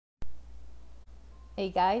Hey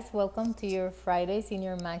guys, welcome to your Friday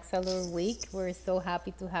Senior Max Salor Week. We're so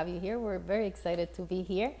happy to have you here. We're very excited to be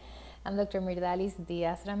here. I'm Dr. Myrdalis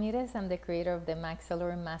Diaz Ramirez. I'm the creator of the Max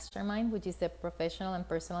Salor Mastermind, which is a professional and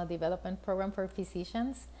personal development program for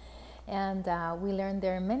physicians. And we learn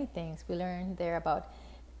there many things. We learn there about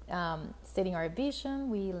stating our vision.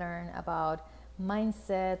 We learn about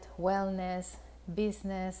mindset, wellness,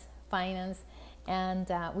 business, finance, and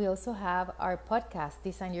we also have our podcast,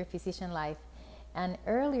 Design Your Physician Life. And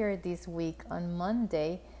earlier this week on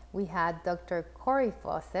Monday, we had Dr. Cory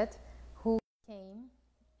Fawcett, who came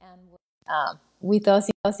and was with us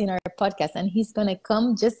in our podcast. And he's going to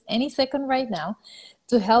come just any second right now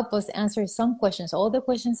to help us answer some questions, all the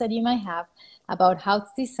questions that you might have about how to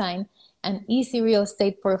design an easy real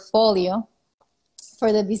estate portfolio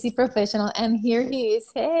for the busy professional. And here he is.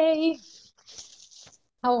 Hey,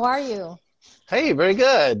 how are you? Hey, very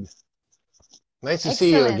good. Nice to see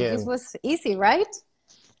you Excellent. This again. was easy, right?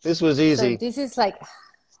 This was So easy. this is like,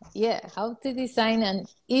 yeah, how to design an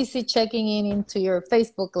easy checking in into your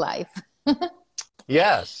Facebook Live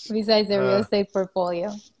Yes. besides the real Uh, estate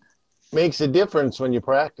portfolio. Makes a difference when you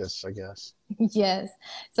practice, I guess. Yes.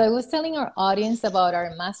 So I was telling our audience about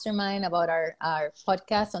our mastermind, about our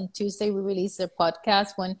podcast. On Tuesday, we released a podcast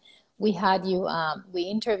when we had you, we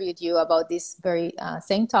interviewed you about this very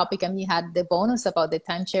same topic, and we had the bonus about the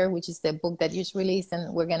timeshare, which is the book that you just released,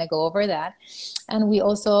 and we're going to go over that. And we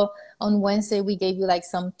also, on Wednesday, we gave you like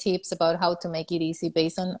some tips about how to make it easy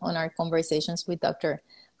based on our conversations with Dr.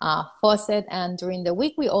 Fawcett. And during the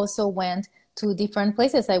week, we also went to different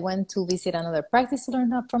places. I went to visit another practice to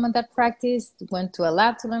learn from that practice, went to a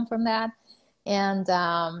lab to learn from that. And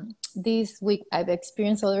this week, I've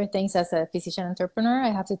experienced other things as a physician entrepreneur. I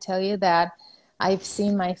have to tell you that I've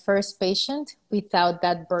seen my first patient without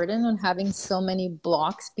that burden on having so many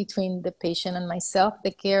blocks between the patient and myself,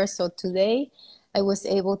 the care. So today, I was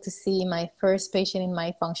able to see my first patient in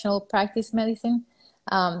my functional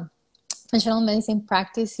um, medicine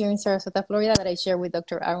practice here in Sarasota, Florida, that I share with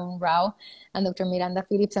Dr. Arun Rao and Dr. Miranda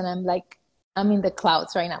Phillips. And I'm in the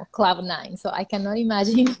clouds right now, cloud nine. So I cannot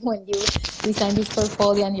imagine when you design this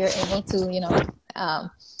portfolio and you're able to,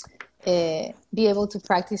 um, be able to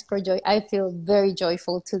practice for joy. I feel very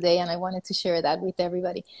joyful today, and I wanted to share that with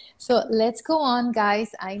everybody. So let's go on, guys.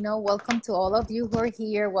 I know, welcome to all of you who are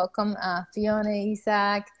here. Welcome, Fiona,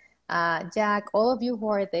 Isaac, Jack, all of you who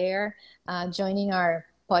are there joining our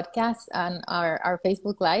podcast and our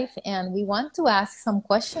Facebook Live. And we want to ask some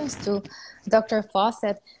questions to Dr.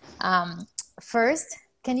 Fawcett. First,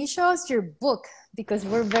 can you show us your book? Because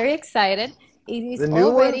we're very excited. It is The new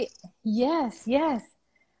one? already, yes, yes.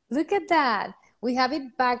 Look at that. We have it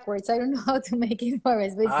backwards. I don't know how to make it forward. I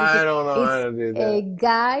Basically, don't know how it's to do a that.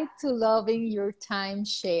 guide to loving your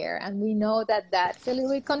timeshare. And we know that that's a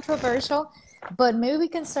little bit controversial, but maybe we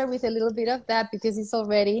can start with a little bit of that because it's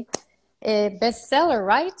already a bestseller,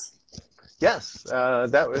 right? Yes,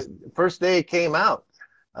 that was first day it came out.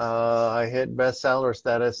 I hit bestseller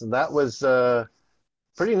status, and that was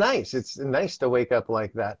pretty nice. It's nice to wake up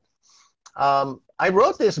like that. I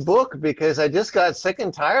wrote this book because I just got sick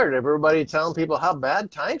and tired of everybody telling people how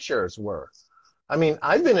bad timeshares were. I mean,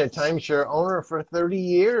 I've been a timeshare owner for 30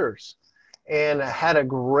 years and had a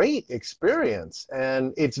great experience.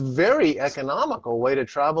 And it's very economical way to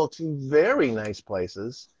travel to very nice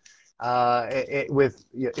places with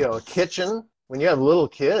a kitchen. When you have little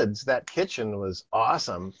kids, that kitchen was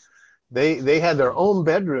awesome. They had their own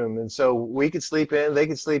bedroom, and so we could sleep in, they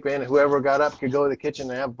could sleep in. Whoever got up could go to the kitchen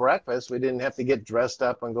and have breakfast. We didn't have to get dressed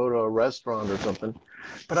up and go to a restaurant or something.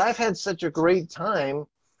 But I've had such a great time.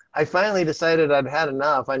 I finally decided I'd had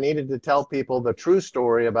enough. I needed to tell people the true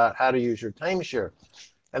story about how to use your timeshare.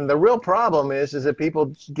 And the real problem is that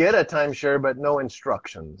people get a timeshare but no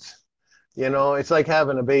instructions. You know, it's like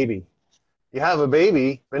having a baby. You have a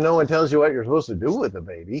baby, but no one tells you what you're supposed to do with the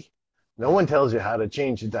baby. No one tells you how to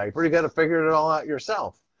change the diaper. You got to figure it all out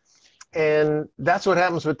yourself. And that's what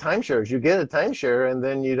happens with timeshares. You get a timeshare and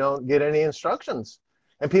then you don't get any instructions.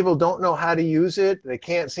 And people don't know how to use it. They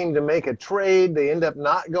can't seem to make a trade. They end up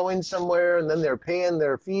not going somewhere, and then they're paying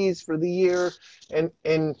their fees for the year.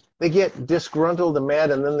 And they get disgruntled and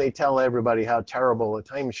mad, and then they tell everybody how terrible a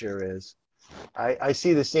timeshare is. I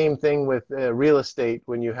see the same thing with real estate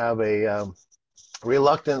when you have a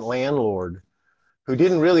reluctant landlord who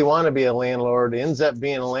didn't really want to be a landlord, ends up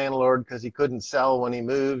being a landlord because he couldn't sell when he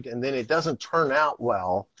moved, and then it doesn't turn out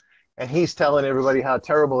well, and he's telling everybody how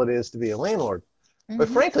terrible it is to be a landlord. But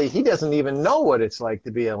Mm-hmm. frankly, he doesn't even know what it's like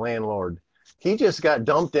to be a landlord. He just got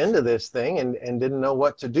dumped into this thing and didn't know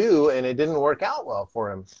what to do, and it didn't work out well for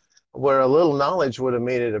him, where a little knowledge would have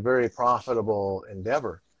made it a very profitable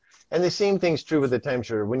endeavor. And the same thing's true with the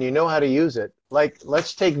timeshare. When you know how to use it, like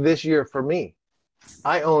let's take this year for me.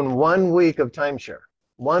 I own 1 week of timeshare,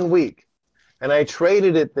 1 week. And I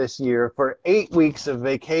traded it this year for 8 weeks of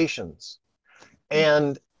vacations.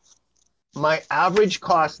 And my average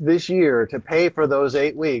cost this year to pay for those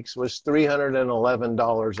 8 weeks was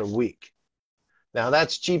 $311 a week. Now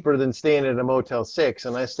that's cheaper than staying at a Motel 6,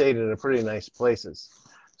 and I stayed in a pretty nice places.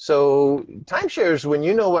 So timeshares, when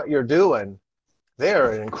you know what you're doing,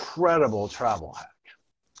 they're an incredible travel hack.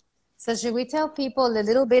 So should we tell people a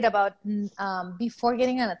little bit about before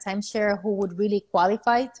getting on a timeshare, who would really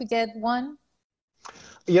qualify to get one?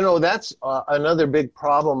 You know, that's another big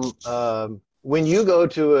problem. When you go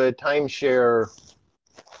to a timeshare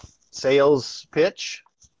sales pitch,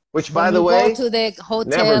 which by the way, go to the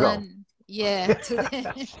hotel never go. And yeah,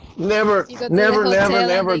 never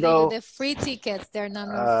go. The free tickets, they're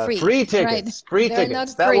not free. Free tickets, right? free they're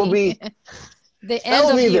tickets. Not free. That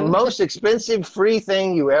will be the most expensive free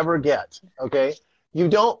thing you ever get. Okay, you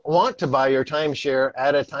don't want to buy your timeshare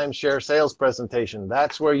at a timeshare sales presentation.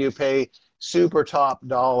 That's where you pay super top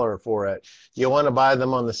dollar for it. You want to buy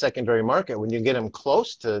them on the secondary market when you get them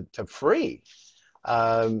close to free.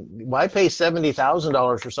 Why pay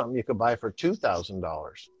 $70,000 for something you could buy for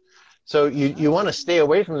 $2,000? So you want to stay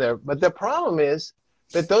away from there. But the problem is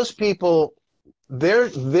that those people,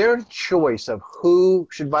 their choice of who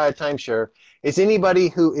should buy a timeshare is anybody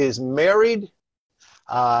who is married,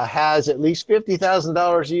 has at least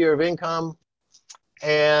 $50,000 a year of income,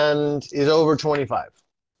 and is over 25.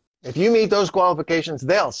 If you meet those qualifications,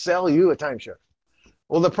 they'll sell you a timeshare.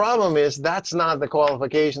 Well, the problem is that's not the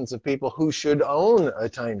qualifications of people who should own a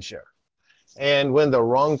timeshare. And when the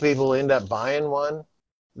wrong people end up buying one,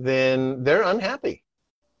 then they're unhappy.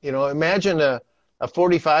 You know, imagine a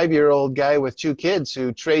 45-year-old guy with 2 kids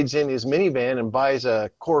who trades in his minivan and buys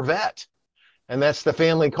a Corvette, and that's the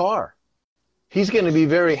family car. He's going to be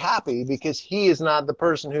very happy because he is not the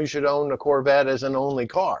person who should own a Corvette as an only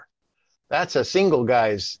car. That's a single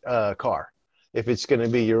guy's car, if it's going to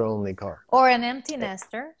be your only car. Or an empty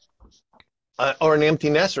nester. Or an empty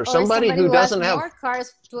nester. Somebody who doesn't have more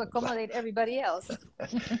cars to accommodate everybody else.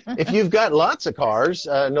 If you've got lots of cars,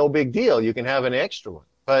 no big deal. You can have an extra one.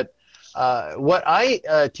 But what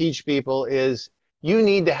I teach people is you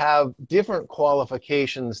need to have different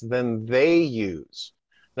qualifications than they use.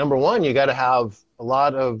 Number one, you got to have a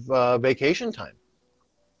lot of vacation time.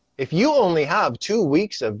 If you only have 2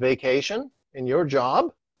 weeks of vacation in your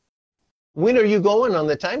job, when are you going on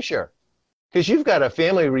the timeshare? Because you've got a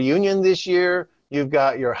family reunion this year, you've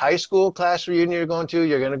got your high school class reunion you're going to,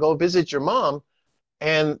 you're going to go visit your mom,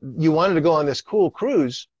 and you wanted to go on this cool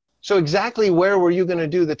cruise. So exactly where were you going to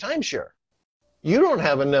do the timeshare? You don't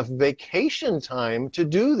have enough vacation time to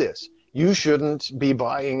do this. You shouldn't be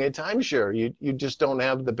buying a timeshare. You just don't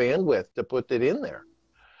have the bandwidth to put it in there.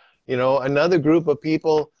 You know, another group of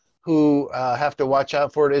people who have to watch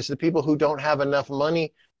out for it is the people who don't have enough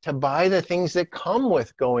money to buy the things that come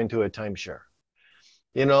with going to a timeshare.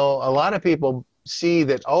 You know, a lot of people see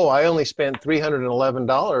that, oh, I only spent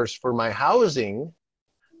 $311 for my housing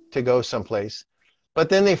to go someplace. But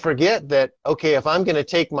then they forget that, okay, if I'm going to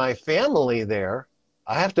take my family there,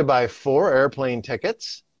 I have to buy 4 airplane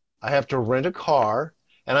tickets, I have to rent a car,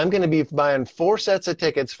 and I'm going to be buying 4 sets of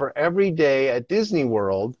tickets for every day at Disney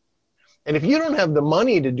World. And if you don't have the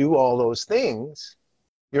money to do all those things,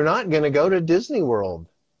 you're not going to go to Disney World.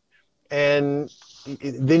 And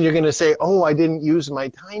then you're going to say, oh, I didn't use my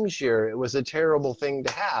timeshare. It was a terrible thing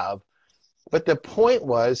to have. But the point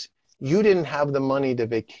was, you didn't have the money to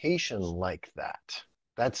vacation like that.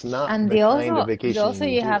 That's not the kind of vacation also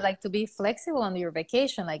you have like to be flexible on your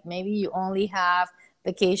vacation. Like maybe you only have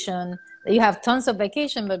vacation, you have tons of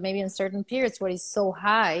vacation, but maybe in certain periods where it's so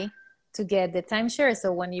high to get the timeshare.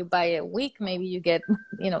 So when you buy a week, maybe you get,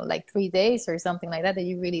 you know, like 3 days or something like that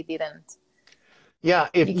you really didn't. Yeah,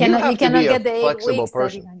 if you cannot get the 8 weeks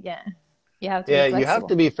person. You have to be flexible. You have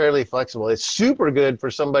to be fairly flexible. It's super good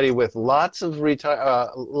for somebody with lots of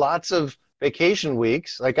vacation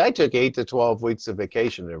weeks. Like I took 8 to 12 weeks of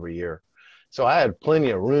vacation every year, so I had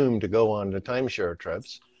plenty of room to go on the timeshare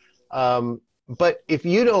trips. But if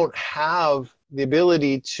you don't have the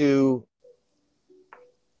ability to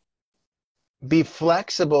be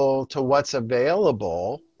flexible to what's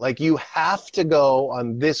available, like you have to go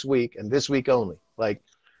on this week and this week only. Like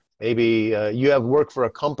maybe you have work for a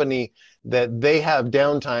company that they have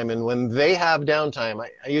downtime, and when they have downtime,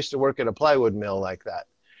 I used to work at a plywood mill like that.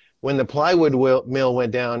 When the plywood mill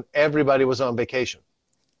went down, everybody was on vacation.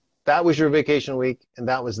 That was your vacation week, and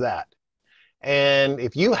that was that. And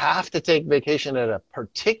if you have to take vacation at a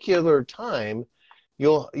particular time,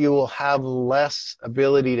 you will have less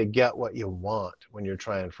ability to get what you want when you're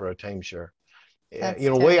trying for a timeshare. That's You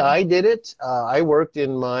know, the way terrible. I did it, I worked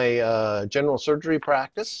in my general surgery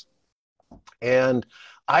practice, and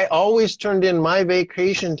I always turned in my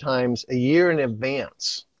vacation times a year in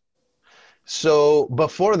advance. So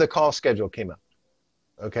before the call schedule came out,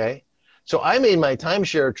 okay? So I made my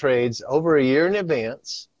timeshare trades over a year in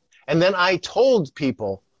advance, and then I told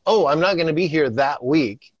people, "Oh, I'm not going to be here that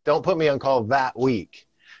week. Don't put me on call that week."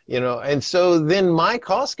 You know, and so then my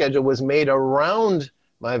call schedule was made around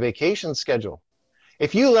my vacation schedule.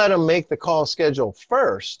 If you let them make the call schedule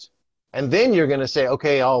first, and then you're going to say,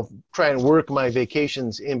 "Okay, I'll try and work my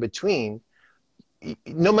vacations in between,"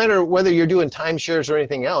 no matter whether you're doing timeshares or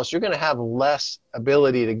anything else, you're going to have less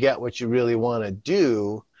ability to get what you really want to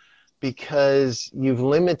do because you've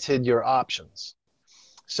limited your options.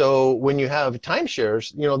 So when you have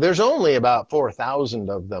timeshares, you know, there's only about 4,000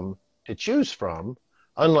 of them to choose from,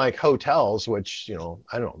 unlike hotels, which, you know,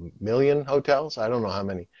 I don't know, million hotels. I don't know how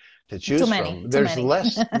many to Too choose many, from. too There's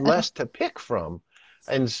many. less to pick from.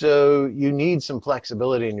 And so you need some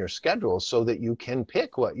flexibility in your schedule so that you can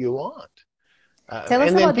pick what you want. Tell us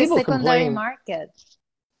And then about the people secondary complain. market.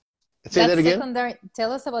 Say that again.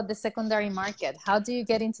 Tell us about the secondary market. How do you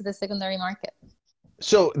get into the secondary market?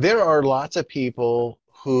 So there are lots of people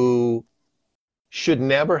who should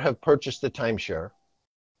never have purchased a timeshare,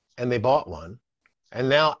 and they bought one. And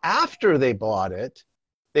now after they bought it,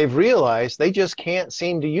 they've realized they just can't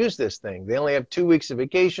seem to use this thing. They only have 2 weeks of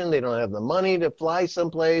vacation. They don't have the money to fly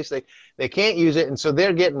someplace. They can't use it. And so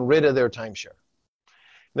they're getting rid of their timeshare.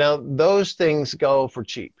 Now, those things go for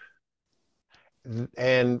cheap.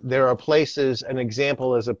 And there are places, an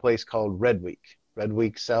example is a place called Red Week. Red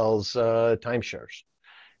Week sells timeshares.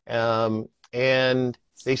 And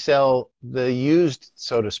they sell the used,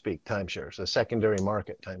 so to speak, timeshares, the secondary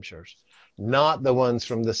market timeshares, not the ones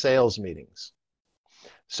from the sales meetings.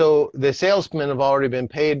 So the salesmen have already been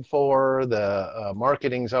paid for, the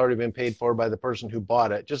marketing's already been paid for by the person who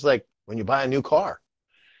bought it, just like when you buy a new car.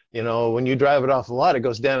 You know, when you drive it off the lot, it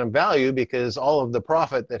goes down in value because all of the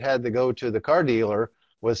profit that had to go to the car dealer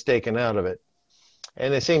was taken out of it.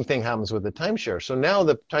 And the same thing happens with the timeshare. So now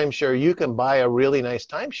the timeshare, you can buy a really nice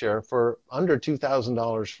timeshare for under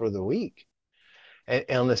 $2,000 for the week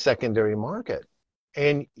on the secondary market.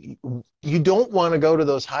 And you don't want to go to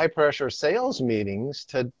those high pressure sales meetings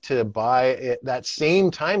to buy that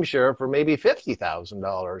same timeshare for maybe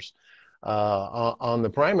 $50,000 on the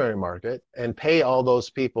primary market and pay all those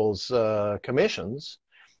people's commissions.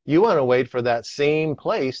 You want to wait for that same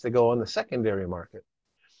place to go on the secondary market.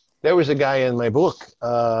 There was a guy in my book.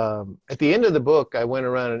 At the end of the book, I went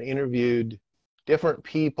around and interviewed different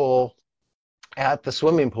people at the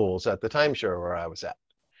swimming pools at the timeshare where I was at.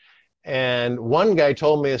 And one guy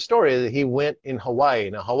told me a story that he went in Hawaii.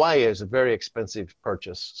 Now, Hawaii is a very expensive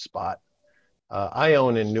purchase spot. I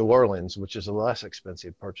own in New Orleans, which is a less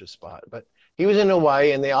expensive purchase spot. But he was in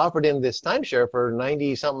Hawaii, and they offered him this timeshare for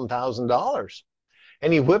 90-something thousand.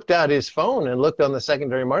 And he whipped out his phone and looked on the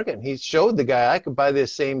secondary market, and he showed the guy, "I could buy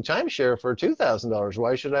this same timeshare for $2,000.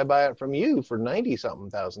 Why should I buy it from you for 90-something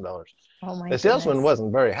thousand?" Oh my The salesman goodness.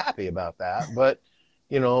 wasn't very happy about that, but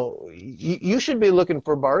you know, you should be looking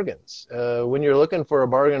for bargains. When you're looking for a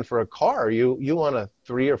bargain for a car, you want a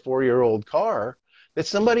 3 or 4 year old car that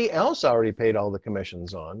somebody else already paid all the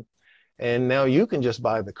commissions on, and now you can just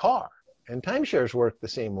buy the car. And timeshares work the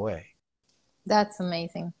same way. That's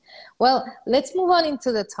amazing. Well, let's move on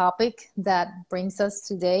into the topic that brings us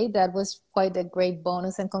today. That was quite a great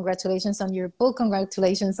bonus, and congratulations on your book.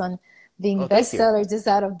 Congratulations on being Oh, thank you. bestseller just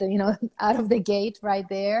out of the, out of the gate right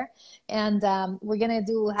there. And we're gonna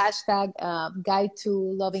do hashtag guide to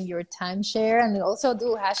loving your timeshare, and also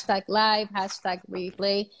do hashtag live, hashtag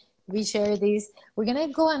replay, reshare this. We're gonna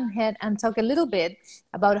go ahead and talk a little bit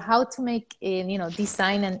about how to make,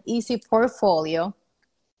 design an easy portfolio,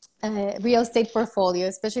 real estate portfolio,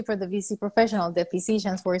 especially for the VC professional, the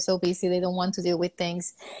physicians who are so busy, they don't want to deal with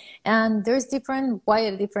things. And there's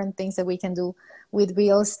quite different things that we can do with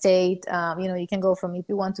real estate. You can go from, if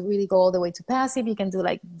you want to really go all the way to passive, you can do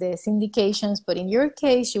like the syndications. But in your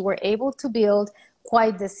case, you were able to build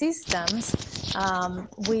quite the systems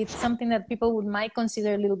with something that people might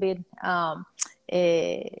consider a little bit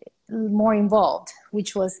more involved,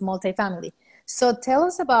 which was multifamily. So tell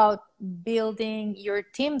us about building your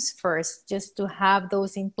teams first, just to have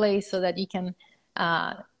those in place so that you can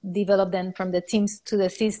develop them from the teams to the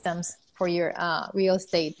systems for your real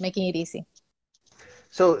estate, making it easy.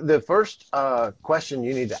 So the first question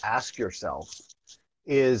you need to ask yourself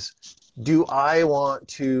is, do I want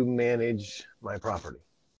to manage my property?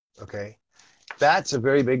 Okay. That's a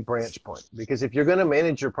very big branch point, because if you're going to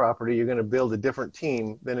manage your property, you're going to build a different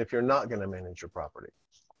team than if you're not going to manage your property,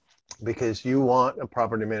 because you want a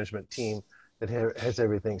property management team that has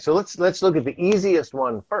everything. So let's look at the easiest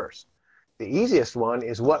one first. The easiest one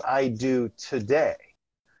is what I do today.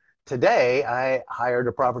 Today, I hired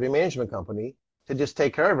a property management company to just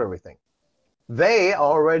take care of everything. They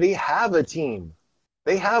already have a team.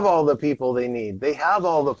 They have all the people they need. They have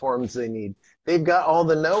all the forms they need. They've got all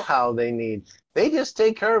the know-how they need. They just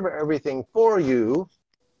take care of everything for you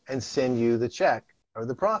and send you the check or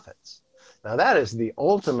the profits. Now, that is the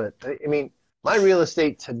ultimate. I mean, my real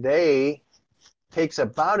estate today takes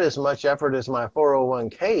about as much effort as my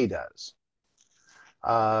 401k does.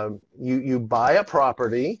 You buy a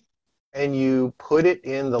property and you put it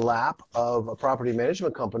in the lap of a property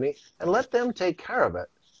management company and let them take care of it.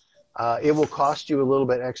 It will cost you a little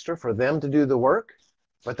bit extra for them to do the work,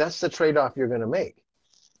 but that's the trade-off you're going to make.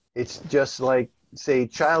 It's just like, say,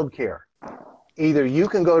 childcare. Either you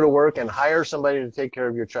can go to work and hire somebody to take care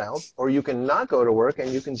of your child, or you can not go to work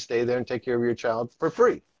and you can stay there and take care of your child for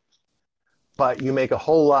free. But you make a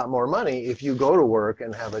whole lot more money if you go to work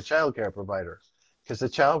and have a childcare provider, because the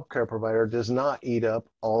childcare provider does not eat up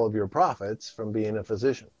all of your profits from being a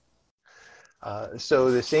physician.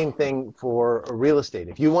 So the same thing for real estate.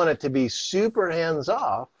 If you want it to be super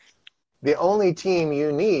hands-off, the only team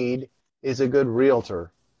you need is a good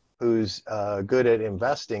realtor who's good at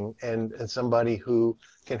investing, and somebody who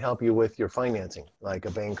can help you with your financing, like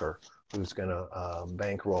a banker who's going to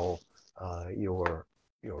bankroll your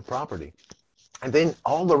property. And then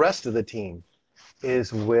all the rest of the team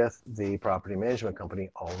is with the property management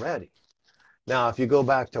company already. Now, if you go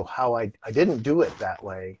back to how I didn't do it that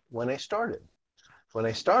way when I started. When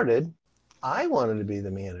I started, I wanted to be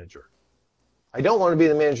the manager. I don't want to be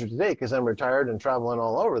the manager today because I'm retired and traveling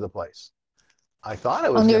all over the place. I thought I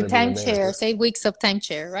was on your going to be the manager. timeshares, 8 weeks of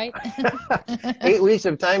timeshare, right? 8 weeks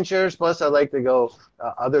of timeshares, plus I like to go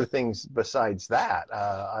other things besides that.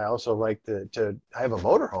 I also like to I have a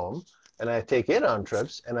motorhome, and I take it on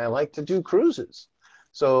trips, and I like to do cruises.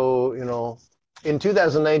 So, you know, in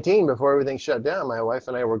 2019, before everything shut down, my wife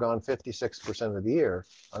and I were gone 56% of the year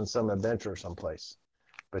on some adventure someplace.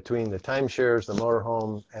 Between the timeshares, the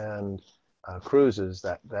motorhome, and cruises,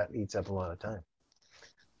 that eats up a lot of time.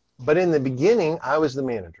 But in the beginning, I was the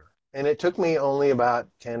manager, and it took me only about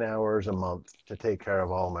 10 hours a month to take care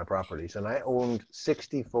of all my properties, and I owned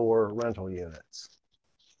 64 rental units.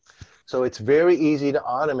 So it's very easy to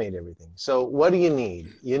automate everything. So what do you need?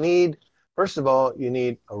 You need, first of all, you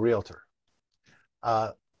need a realtor.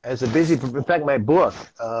 As a busy, in fact, my book,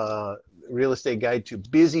 Real Estate Guide to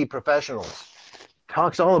Busy Professionals,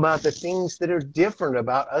 talks all about the things that are different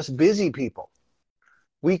about us busy people.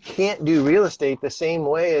 We can't do real estate the same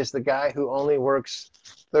way as the guy who only works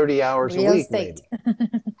 30 hours a week, maybe.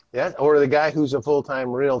 Yeah, or the guy who's a full-time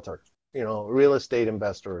realtor, you know, real estate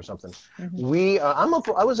investor or something.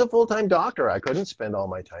 Mm-hmm. I was a full-time doctor. I couldn't spend all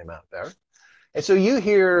my time out there. And so you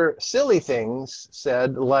hear silly things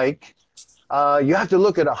said like, you have to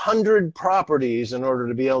look at 100 properties in order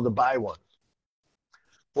to be able to buy one.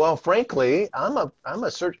 Well, frankly, I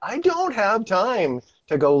don't have time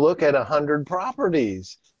to go look at 100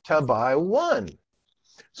 properties to buy one.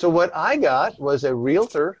 So what I got was a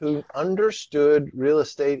realtor who understood real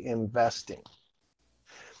estate investing,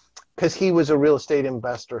 because he was a real estate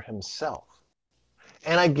investor himself.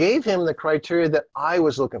 And I gave him the criteria that I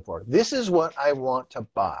was looking for. This is what I want to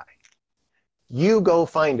buy. You go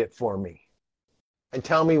find it for me and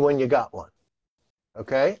tell me when you got one.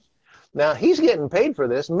 Okay? Now, he's getting paid for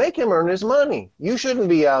this. Make him earn his money. You shouldn't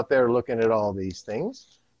be out there looking at all these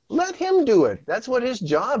things. Let him do it. That's what his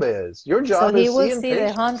job is. Your job is So he will see the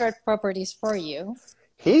 100 properties for you.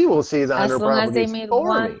 He will see the 100 properties for me. As long as they meet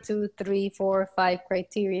 1, 2, 3, 4, 5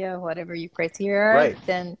 criteria, whatever your criteria, right,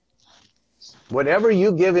 then whatever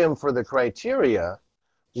you give him for the criteria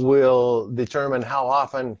will determine how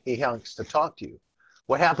often he has to talk to you.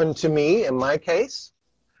 What happened to me in my case?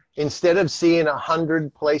 Instead of seeing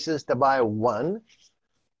 100 places to buy one,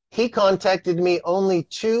 he contacted me only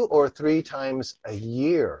 2 or 3 times a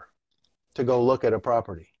year to go look at a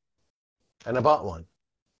property. And I bought one.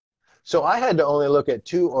 So I had to only look at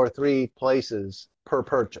 2 or 3 places per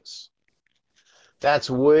purchase. That's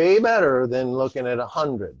way better than looking at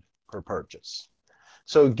 100 per purchase.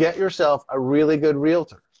 So get yourself a really good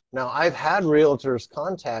realtor. Now, I've had realtors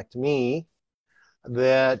contact me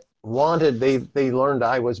that they learned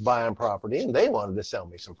I was buying property, and they wanted to sell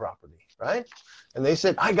me some property, right? And they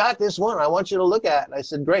said, I got this one I want you to look at. And I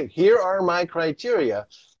said, great, here are my criteria.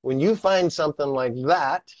 When you find something like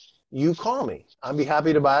that, you call me. I'd be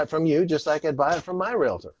happy to buy it from you just like I'd buy it from my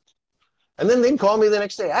realtor. And then they'd call me the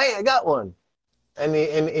next day. Hey, I got one. And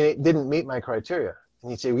it didn't meet my criteria.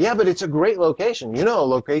 And he'd say, yeah, but it's a great location. You know,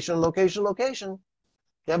 location, location, location.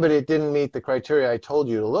 Yeah, but it didn't meet the criteria I told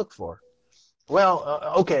you to look for.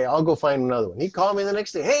 Well, okay, I'll go find another one. He'd call me the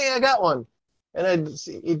next day. Hey, I got one. And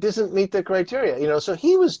it doesn't meet the criteria. You know, so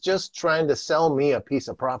he was just trying to sell me a piece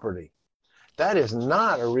of property. That is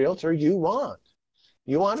not a realtor you want.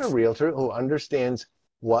 You want a realtor who understands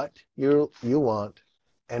what you want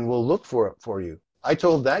and will look for it for you. I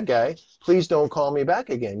told that guy, please don't call me back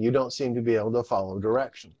again. You don't seem to be able to follow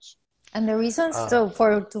directions. And the reasons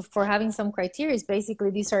for having some criteria is basically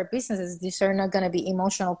these are businesses. These are not going to be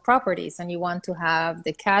emotional properties, and you want to have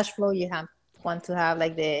the cash flow. Want to have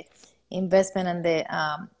like the investment and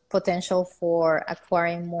the potential for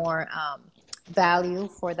acquiring more value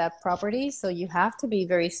for that property. So you have to be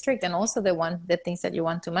very strict, and also the things that you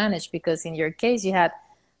want to manage, because in your case you had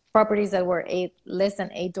properties that were less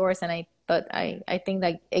than 8 doors, and I think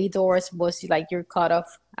like 8 doors was like your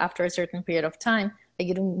cutoff after a certain period of time. Like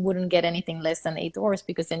you wouldn't get anything less than 8 doors,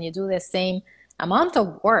 because then you do the same amount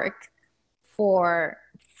of work for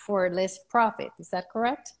less profit. Is that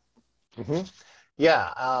correct? Mm-hmm.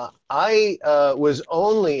 Yeah, I was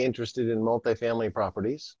only interested in multifamily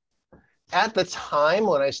properties. At the time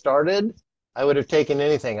when I started, I would have taken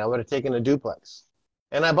anything. I would have taken a duplex.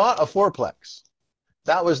 And I bought a fourplex.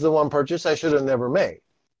 That was the one purchase I should have never made.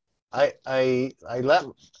 I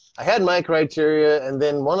had my criteria, and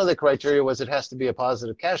then one of the criteria was it has to be a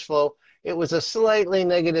positive cash flow. It was a slightly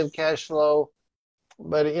negative cash flow,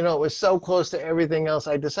 but you know, it was so close to everything else.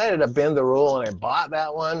 I decided to bend the rule, and I bought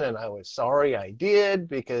that one, and I was sorry I did,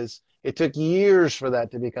 because it took years for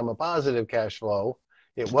that to become a positive cash flow.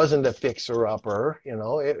 It wasn't a fixer-upper, you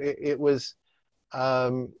know. It was,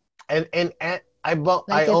 and I bought.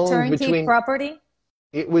 Like I a owned turnkey between. property?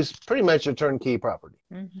 It was pretty much a turnkey property.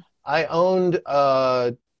 Mm-hmm. I owned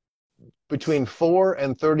between 4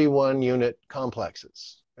 and 31 unit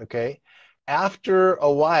complexes. Okay. After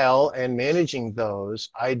a while and managing those,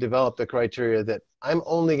 I developed the criteria that I'm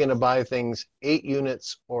only going to buy things 8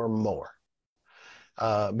 units or more,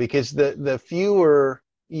 because the fewer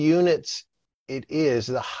units it is,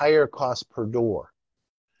 the higher cost per door.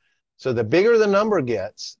 So the bigger the number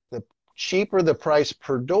gets, the cheaper the price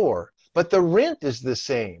per door, but the rent is the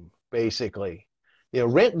same, basically. You know,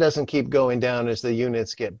 rent doesn't keep going down as the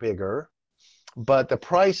units get bigger, but the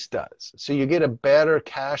price does. So you get a better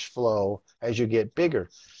cash flow as you get bigger.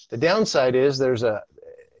 The downside is there's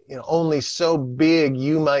only so big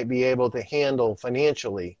you might be able to handle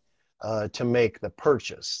financially to make the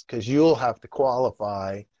purchase, because you'll have to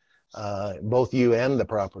qualify. Both you and the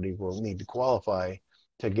property will need to qualify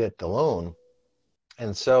to get the loan.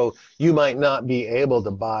 And so you might not be able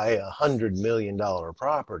to buy $100 million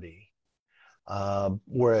property,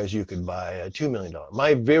 whereas you could buy a $2 million.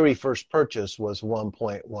 My very first purchase was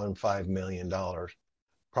 $1.15 million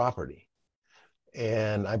property,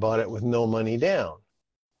 and I bought it with no money down.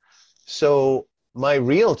 So my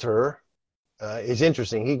realtor is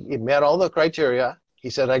interesting. He met all the criteria. He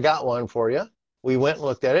said, I got one for you. We went and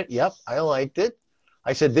looked at it. Yep, I liked it.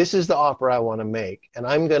 I said, this is the offer I want to make, and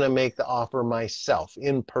I'm going to make the offer myself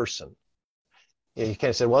in person. And he kind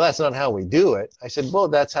of said, well, that's not how we do it. I said, well,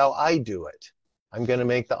 that's how I do it. I'm going to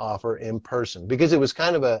make the offer in person, because it was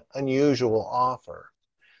kind of an unusual offer.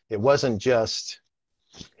 It wasn't just,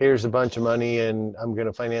 here's a bunch of money and I'm going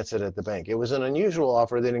to finance it at the bank. It was an unusual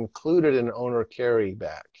offer that included an owner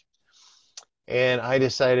carryback. And I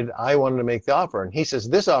decided I wanted to make the offer. And he says,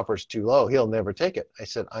 this offer's too low. He'll never take it. I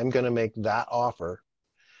said, I'm going to make that offer.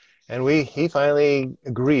 And he finally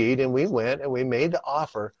agreed, and we went and we made the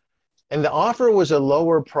offer. And the offer was a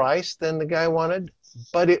lower price than the guy wanted,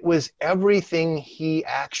 but it was everything he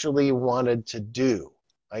actually wanted to do.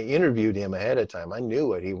 I interviewed him ahead of time. I knew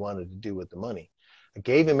what he wanted to do with the money. I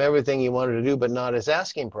gave him everything he wanted to do, but not his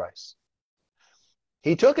asking price.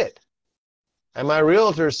 He took it. And my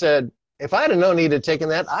realtor said, if I'd have known he'd have taken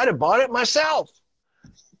that, I'd have bought it myself.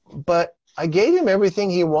 But I gave him everything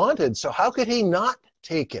he wanted, so how could he not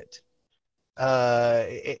take it?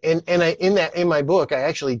 In my book, I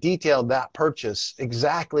actually detailed that purchase,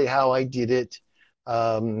 exactly how I did it,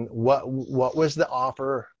 what was the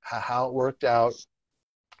offer, how it worked out.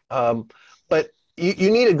 But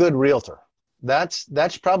you need a good realtor.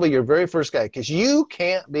 That's probably your very first guy, because you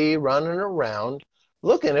can't be running around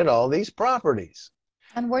looking at all these properties.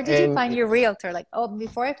 And where did you find your realtor? Like, oh,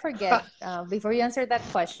 before I forget, before you answer that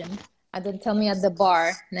question, and then tell me at the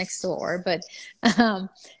bar next door. But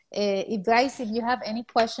if you have any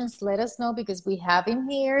questions, let us know, because we have him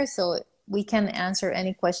here, so we can answer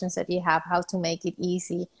any questions that you have, how to make it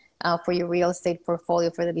easy for your real estate portfolio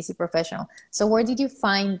for the busy professional. So where did you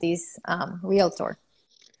find this realtor?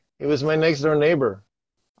 It was my next door neighbor.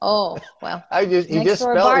 Oh, well, He next just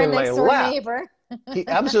door fell bar, in my next door lap. neighbor. He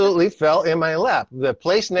absolutely fell in my lap. The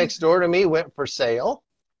place next door to me went for sale,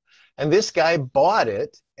 and this guy bought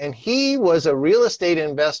it. And he was a real estate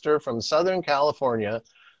investor from Southern California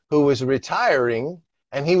who was retiring,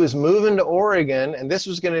 and he was moving to Oregon, and this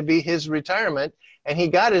was going to be his retirement. And he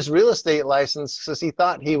got his real estate license because he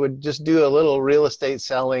thought he would just do a little real estate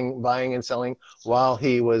selling, buying and selling while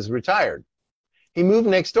he was retired. He moved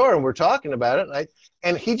next door, and we're talking about it,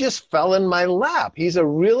 and he just fell in my lap. He's a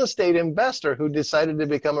real estate investor who decided to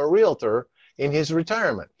become a realtor in his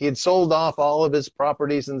retirement. He had sold off all of his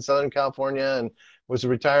properties in Southern California and was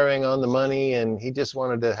retiring on the money, and he just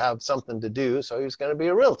wanted to have something to do, so he was going to be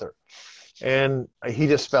a realtor. And he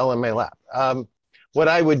just fell in my lap. What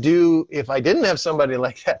I would do if I didn't have somebody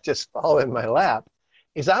like that just fall in my lap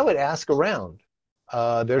is I would ask around.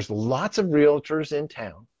 There's lots of realtors in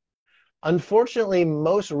town. Unfortunately,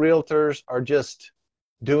 most realtors are just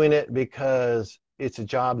doing it because it's a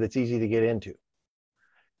job that's easy to get into.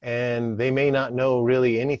 And they may not know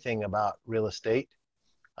really anything about real estate.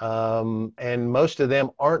 And most of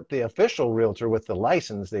them aren't the official realtor with the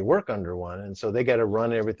license. They work under one. And so they got to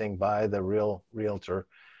run everything by the real realtor.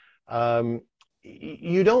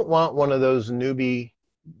 You don't want one of those newbie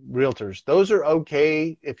realtors. Those are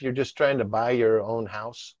okay if you're just trying to buy your own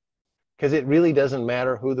house, because it really doesn't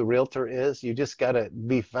matter who the realtor is. You just got to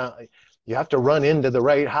be found. You have to run into the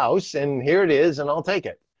right house, and here it is, and I'll take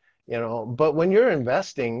it. But when you're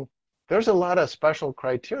investing, there's a lot of special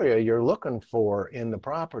criteria you're looking for in the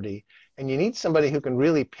property, and you need somebody who can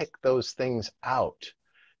really pick those things out,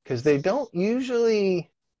 because they don't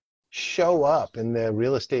usually show up in the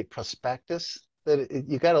real estate prospectus.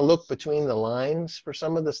 You got to look between the lines for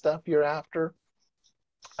some of the stuff you're after.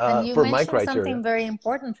 And you for my mentioned criteria. something very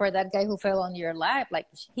important for that guy who fell on your lap. Like,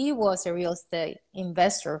 he was a real estate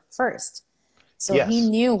investor first. So Yes. he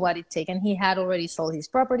knew what it took, and he had already sold his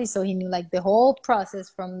property. So he knew like the whole process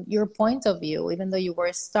from your point of view, even though you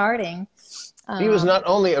were starting. He was not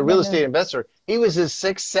only a real estate investor, he was a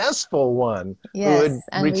successful one who had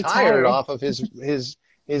retired off of his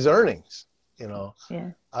earnings,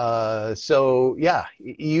 Yeah. So yeah,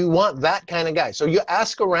 you want that kind of guy. So you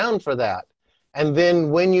ask around for that. And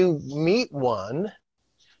then when you meet one,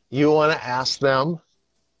 you want to ask them,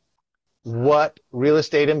 what real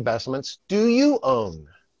estate investments do you own?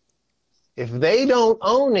 If they don't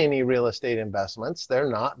own any real estate investments, they're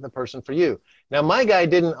not the person for you. Now, my guy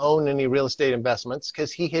didn't own any real estate investments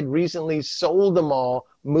because he had recently sold them all,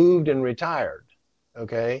 moved, and retired.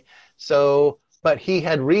 Okay? So, but he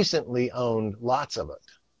had recently owned lots of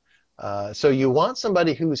it. So you want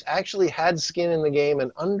somebody who's actually had skin in the game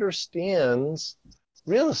and understands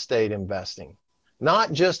real estate investing,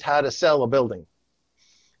 not just how to sell a building,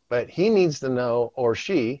 but he needs to know, or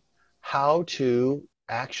she, how to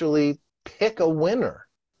actually pick a winner,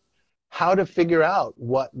 how to figure out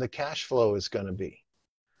what the cash flow is going to be.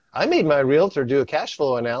 I made my realtor do a cash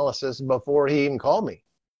flow analysis before he even called me,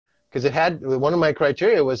 because one of my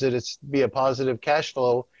criteria was that it's be a positive cash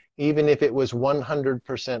flow even if it was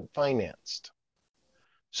 100% financed,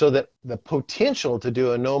 so that the potential to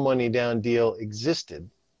do a no money down deal existed.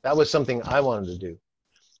 That was something I wanted to do.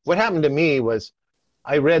 What happened to me was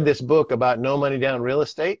I read this book about no money down real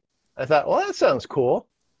estate. I thought, well, that sounds cool.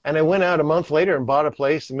 And I went out a month later and bought a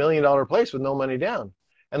place, $1 million place with no money down.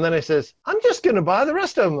 And then I says, I'm just going to buy the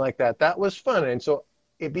rest of them like that. That was fun. And so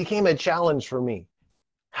it became a challenge for me.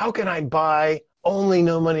 How can I buy only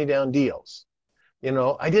no money down deals?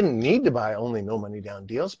 I didn't need to buy only no money down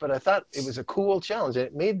deals, but I thought it was a cool challenge.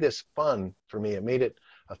 It made this fun for me. It made it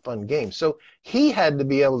a fun game. So he had to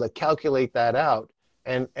be able to calculate that out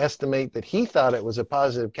and estimate that he thought it was a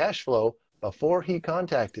positive cash flow before he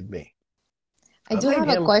contacted me. I do have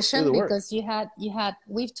a question, because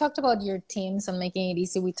we've talked about your teams on making it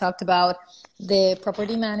easy. We talked about the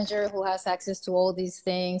property manager who has access to all these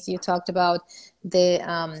things. You talked about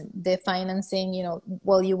the financing,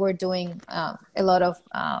 while you were doing a lot of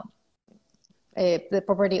the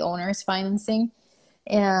property owners financing,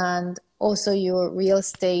 and also your real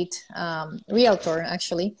estate realtor,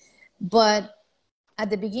 actually. But at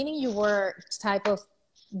the beginning, you were type of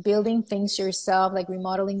building things yourself, like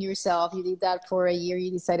remodeling yourself. You did that for a year. You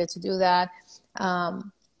decided to do that.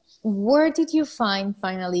 Where did you find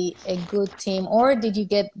finally a good team, or did you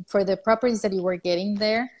get, for the properties that you were getting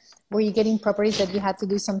there, were you getting properties that you had to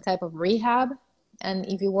do some type of rehab? And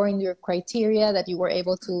if you were in your criteria that you were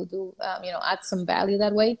able to do, add some value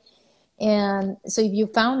that way? And so if you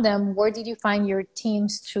found them, where did you find your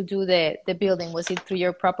teams to do the building? Was it through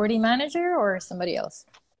your property manager or somebody else?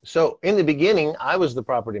 So in the beginning, I was the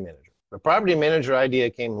property manager. The property manager idea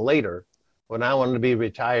came later when I wanted to be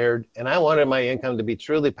retired and I wanted my income to be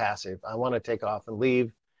truly passive. I want to take off and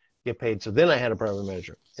leave, get paid. So then I had a property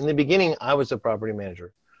manager. In the beginning, I was a property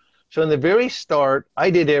manager. So in the very start,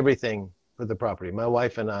 I did everything for the property, my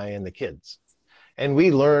wife and I and the kids. And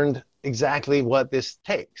we learned exactly what this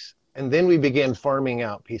takes. And then we began farming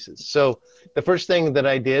out pieces. So the first thing that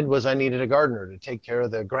I did was I needed a gardener to take care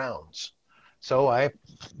of the grounds. So I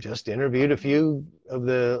just interviewed a few of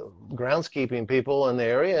the groundskeeping people in the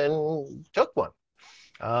area and took one.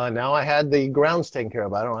 Now I had the grounds taken care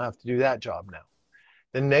of. I don't have to do that job now.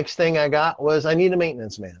 The next thing I got was I need a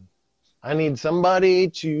maintenance man. I need somebody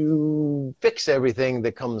to fix everything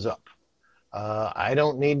that comes up. I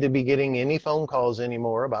don't need to be getting any phone calls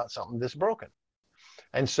anymore about something that's broken.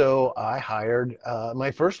 And so I hired,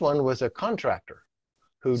 my first one was a contractor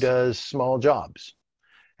who does small jobs.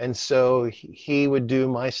 And so he would do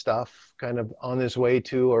my stuff kind of on his way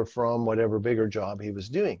to or from whatever bigger job he was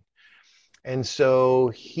doing. And so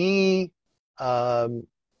he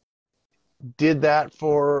did that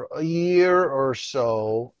for a year or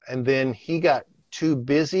so. And then he got too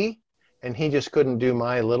busy and he just couldn't do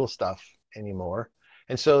my little stuff anymore.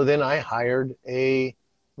 And so then I hired a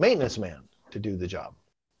maintenance man to do the job.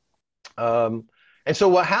 And so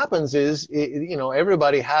what happens is, you know,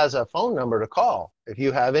 everybody has a phone number to call. If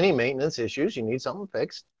you have any maintenance issues, you need something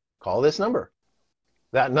fixed, call this number.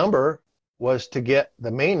 That number was to get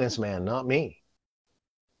the maintenance man, not me.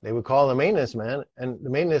 They would call the maintenance man and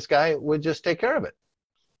the maintenance guy would just take care of it.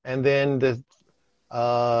 And then the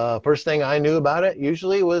first thing I knew about it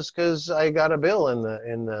usually was because I got a bill in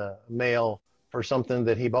the mail for something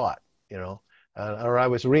that he bought, you know, or I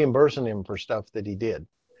was reimbursing him for stuff that he did.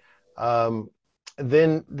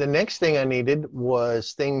 Then the next thing I needed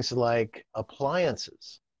was things like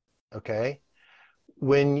appliances. Okay.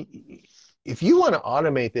 If you want to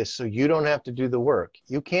automate this so you don't have to do the work,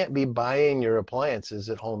 you can't be buying your appliances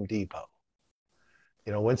at Home Depot.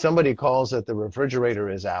 You know, when somebody calls that the refrigerator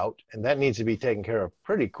is out and that needs to be taken care of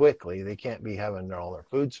pretty quickly, they can't be having all their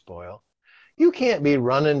food spoil. You can't be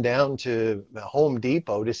running down to the Home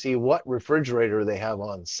Depot to see what refrigerator they have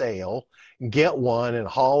on sale, get one and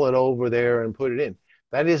haul it over there and put it in.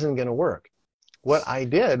 That isn't going to work. What I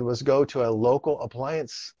did was go to a local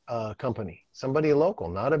appliance company, somebody local,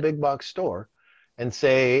 not a big box store, and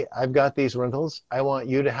say, I've got these rentals. I want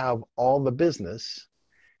you to have all the business.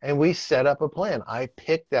 And we set up a plan. I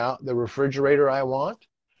picked out the refrigerator I want.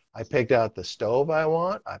 I picked out the stove I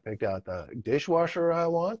want. I picked out the dishwasher I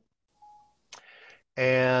want.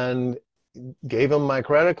 And gave them my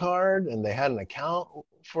credit card and they had an account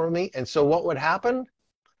for me. And so what would happen?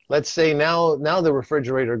 Let's say now the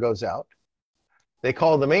refrigerator goes out. They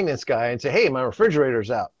call the maintenance guy and say, hey, my refrigerator's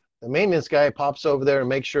out. The maintenance guy pops over there and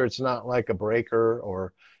makes sure it's not like a breaker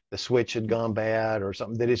or the switch had gone bad or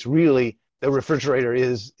something, that it's really the refrigerator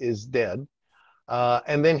is dead.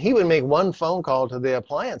 And then he would make one phone call to the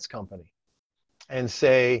appliance company and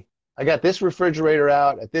say, I got this refrigerator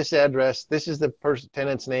out at this address. This is the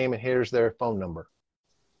tenant's name, and here's their phone number.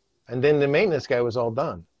 And then the maintenance guy was all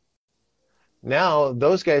done. Now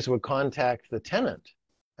those guys would contact the tenant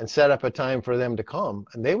and set up a time for them to come,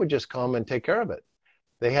 and they would just come and take care of it.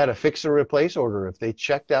 They had a fix or replace order. If they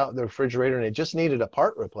checked out the refrigerator and it just needed a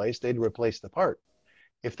part replaced, they'd replace the part.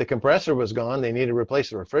 If the compressor was gone, they needed to replace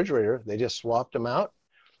the refrigerator. They just swapped them out.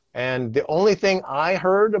 And the only thing I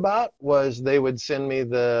heard about was they would send me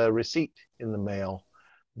the receipt in the mail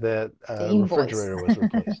that refrigerator was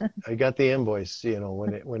replaced. I got the invoice, you know,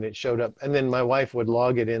 when it showed up. And then my wife would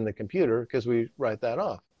log it in the computer because we write that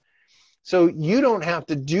off. So you don't have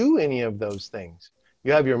to do any of those things.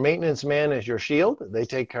 You have your maintenance man as your shield. They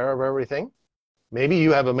take care of everything. Maybe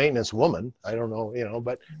you have a maintenance woman. I don't know, you know,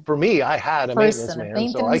 but for me, I had a maintenance man.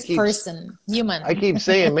 I keep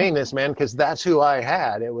saying maintenance man because that's who I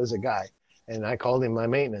had. It was a guy, and I called him my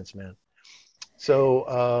maintenance man.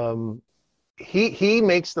 So he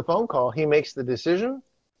makes the phone call. He makes the decision,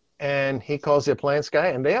 and he calls the appliance guy,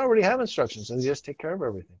 and they already have instructions, and they just take care of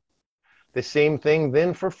everything. The same thing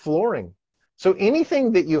then for flooring. So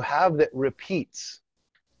anything that you have that repeats,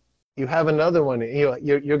 you have another one. You know,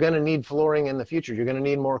 you're going to need flooring in the future. You're going to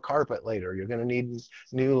need more carpet later. You're going to need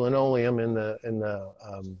new linoleum in the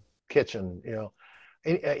kitchen. You know,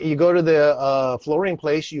 you go to the flooring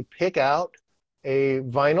place. You pick out a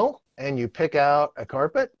vinyl and you pick out a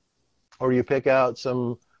carpet, or you pick out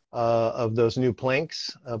some of those new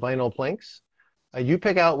planks, vinyl planks. You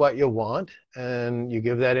pick out what you want, and you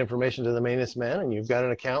give that information to the maintenance man, and you've got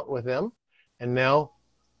an account with them. And now,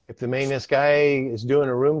 if the maintenance guy is doing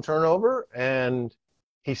a room turnover and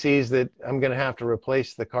he sees that I'm going to have to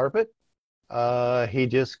replace the carpet, he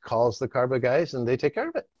just calls the carpet guys, and they take care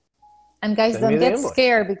of it. And guys, Send me don't the get invoice.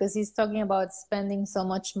 scared, because he's talking about spending so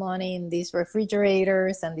much money in these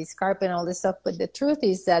refrigerators and this carpet and all this stuff. But the truth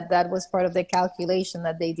is that that was part of the calculation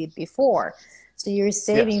that they did before. So you're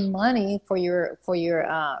saving Yes. money for your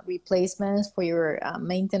replacements, for your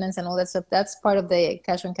maintenance and all that stuff. That's part of the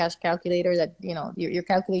cash on cash calculator that, you know, your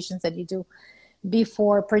calculations that you do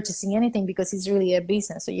before purchasing anything, because it's really a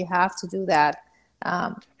business. So you have to do that.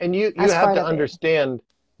 And you As have part to of it. understand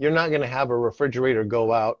you're not going to have a refrigerator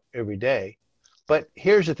go out every day. But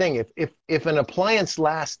here's the thing, if an appliance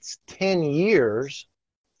lasts 10 years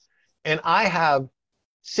and I have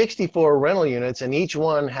 64 rental units and each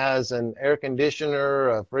one has an air conditioner,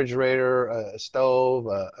 a refrigerator, a stove,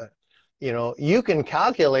 you know, you can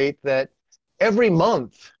calculate that every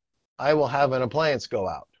month I will have an appliance go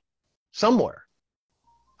out somewhere.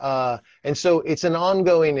 And so it's an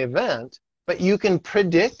ongoing event, but you can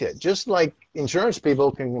predict it, just like insurance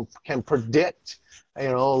people can predict, you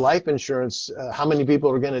know, life insurance, how many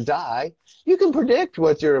people are going to die. You can predict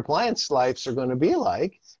what your appliance lives are going to be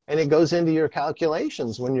like, and it goes into your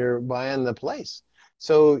calculations when you're buying the place.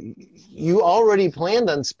 So you already planned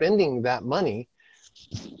on spending that money.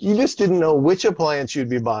 You just didn't know which appliance you'd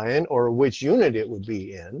be buying or which unit it would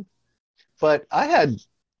be in. But I had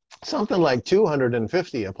something like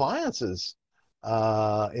 250 appliances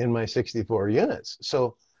in my 64 units.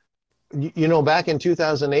 So, you know, back in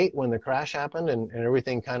 2008 when the crash happened and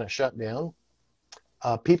everything kind of shut down,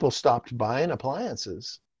 people stopped buying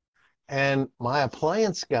appliances. And my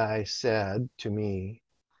appliance guy said to me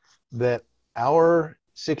that our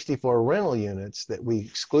 64 rental units, that we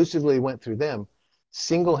exclusively went through them,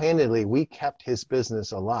 single-handedly, we kept his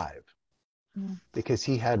business alive. Because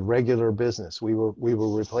he had regular business. We were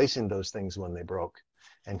replacing those things when they broke,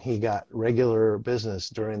 and he got regular business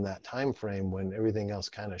during that time frame when everything else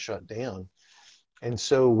kind of shut down. And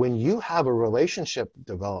so when you have a relationship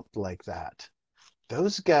developed like that,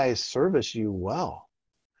 those guys service you well.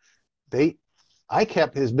 I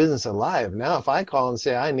kept his business alive. Now if I call and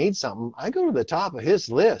say I need something, I go to the top of his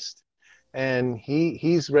list, and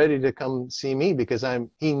he's ready to come see me because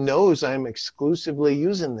he knows I'm exclusively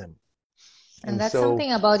using them. And that's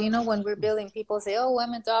something about, you know, when we're building, people say, oh,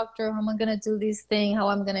 I'm a doctor, how am I going to do this thing? How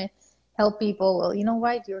I'm going to help people? Well, you know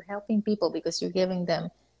what? You're helping people because you're giving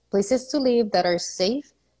them places to live that are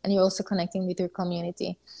safe, and you're also connecting with your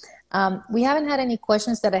community. We haven't had any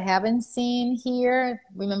questions that I haven't seen here.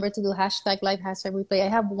 Remember to do #live, #replay. I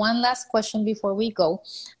have one last question before we go,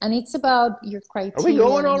 and it's about your criteria. Are we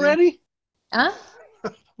going already? Huh?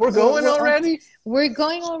 We're going already? We're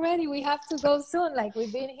going already. We have to go soon. Like,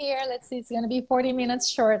 we've been here. Let's see, it's going to be 40 minutes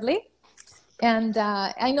shortly. And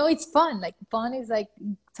I know it's fun. Like, fun is like,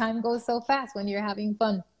 time goes so fast when you're having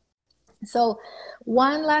fun. So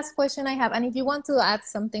one last question I have, and if you want to add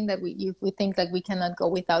something that we think that we cannot go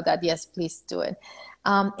without that, yes, please do it.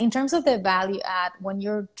 In terms of the value add, when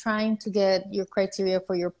you're trying to get your criteria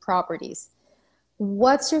for your properties,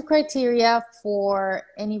 what's your criteria for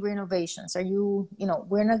any renovations? Are you know,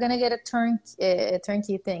 we're not going to get a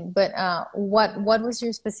turnkey thing, but what was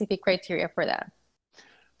your specific criteria for that?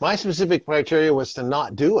 My specific criteria was to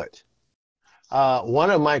not do it.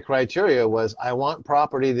 One of my criteria was I want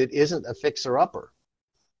property that isn't a fixer-upper.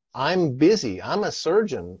 I'm busy. I'm a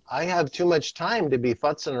surgeon. I have too much time to be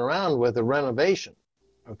futzing around with a renovation.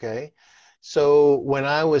 Okay? So when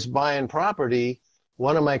I was buying property,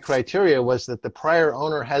 one of my criteria was that the prior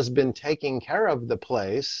owner has been taking care of the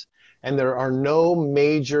place and there are no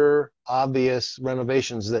major obvious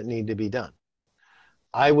renovations that need to be done.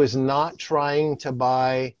 I was not trying to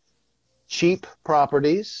buy cheap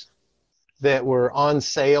properties that were on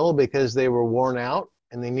sale because they were worn out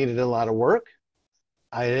and they needed a lot of work.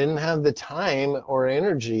 I didn't have the time or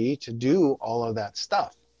energy to do all of that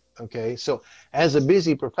stuff. Okay, so as a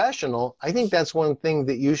busy professional, I think that's one thing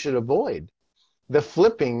that you should avoid. The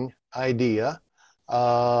flipping idea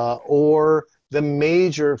or the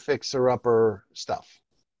major fixer-upper stuff,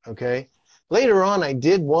 okay? Later on, I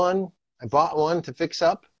bought one to fix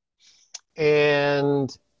up,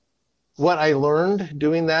 and what I learned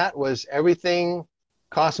doing that was everything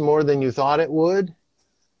cost more than you thought it would,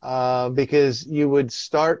 because you would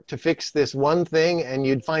start to fix this one thing and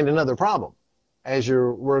you'd find another problem as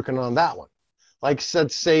you're working on that one. Like,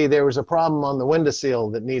 let's say there was a problem on the windowsill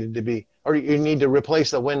that needed to be, or you need to replace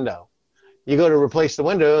the window. You go to replace the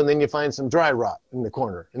window and then you find some dry rot in the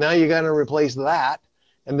corner. And now you got to replace that.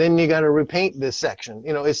 and then you got to repaint this section.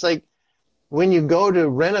 You know, it's like when you go to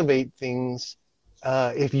renovate things,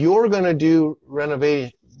 if you're going to do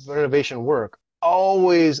renovation work,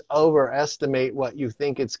 always overestimate what you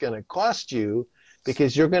think it's going to cost you,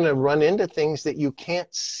 because you're going to run into things that you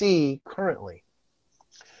can't see currently.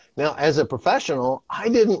 Now, as a professional, I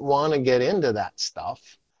didn't want to get into that stuff.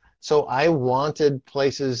 So I wanted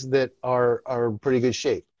places that are pretty good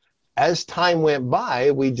shape. As time went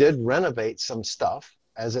by, we did renovate some stuff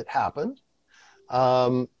as it happened.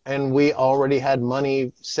 And we already had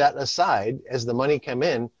money set aside. As the money came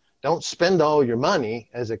in, don't spend all your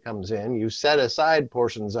money as it comes in. You set aside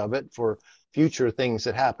portions of it for future things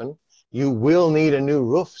that happen. You will need a new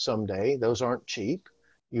roof someday. Those aren't cheap.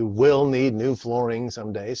 You will need new flooring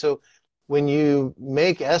someday. So when you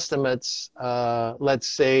make estimates, let's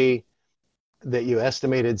say that you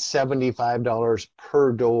estimated $75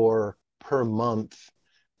 per door per month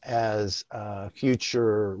as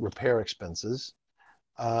future repair expenses.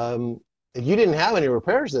 If you didn't have any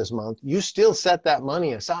repairs this month, you still set that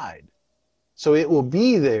money aside. So it will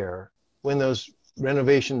be there when those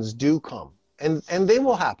renovations do come. And they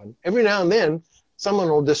will happen. Every now and then, someone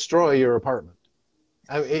will destroy your apartment.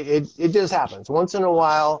 I mean, it just happens. Once in a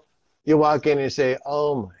while, you walk in and you say,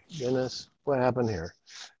 oh my goodness, what happened here?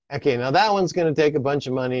 Okay, now that one's going to take a bunch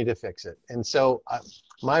of money to fix it. And so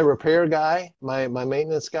my repair guy, my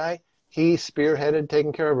maintenance guy, he spearheaded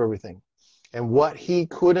taking care of everything. And what he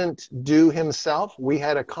couldn't do himself, we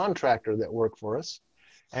had a contractor that worked for us.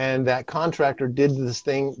 And that contractor did this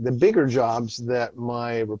thing, the bigger jobs that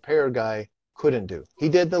my repair guy couldn't do. He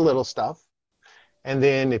did the little stuff. And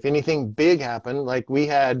then if anything big happened, like we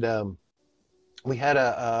had the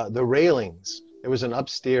railings. There was an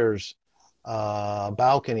upstairs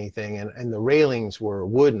balcony thing, and the railings were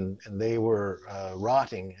wooden, and they were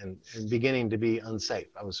rotting and beginning to be unsafe.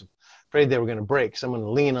 I was afraid they were going to break. Someone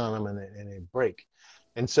would lean on them and they'd break.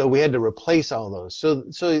 And so we had to replace all those. So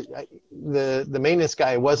the maintenance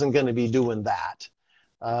guy wasn't going to be doing that.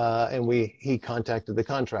 And he contacted the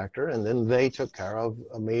contractor, and then they took care of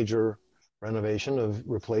a major renovation of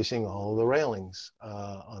replacing all the railings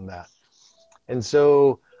on that. And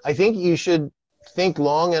so I think you should think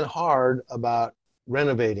long and hard about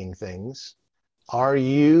renovating things. Are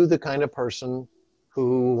you the kind of person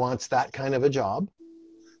who wants that kind of a job?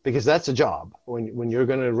 Because that's a job when you're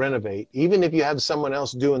going to renovate, even if you have someone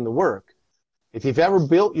else doing the work. If you've ever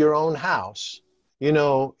built your own house, you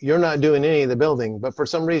know, you're not doing any of the building, but for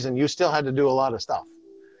some reason you still had to do a lot of stuff.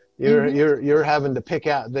 You're having to pick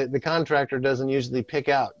out, the contractor doesn't usually pick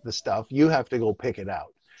out the stuff. You have to go pick it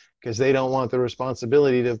out because they don't want the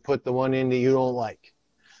responsibility to put the one in that you don't like.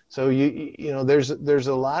 So you know, there's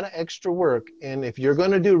a lot of extra work. And if you're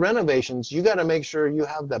going to do renovations, you got to make sure you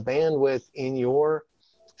have the bandwidth in your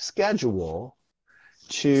schedule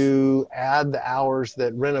to add the hours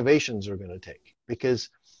that renovations are going to take, because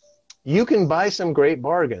you can buy some great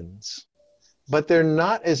bargains, but they're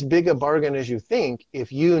not as big a bargain as you think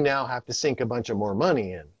if you now have to sink a bunch of more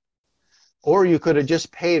money in. Or you could have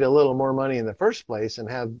just paid a little more money in the first place and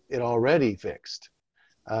have it already fixed.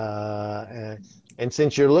 And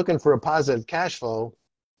since you're looking for a positive cash flow,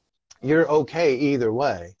 you're okay either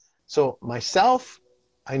way. So myself,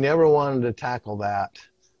 I never wanted to tackle that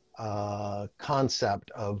concept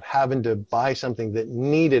of having to buy something that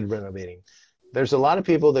needed renovating. There's a lot of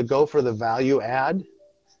people that go for the value add.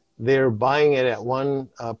 They're buying it at one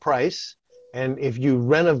price, and if you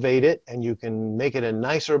renovate it and you can make it a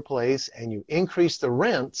nicer place and you increase the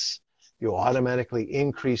rents, you automatically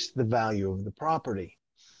increase the value of the property.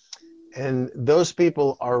 And those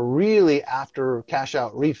people are really after cash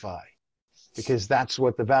out refi, because that's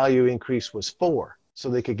what the value increase was for, so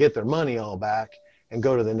they could get their money all back and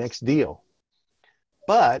go to the next deal.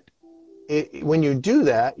 But when you do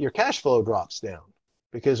that, your cash flow drops down,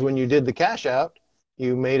 because when you did the cash out,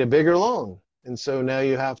 you made a bigger loan. And so now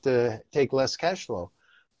you have to take less cash flow.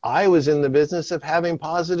 I was in the business of having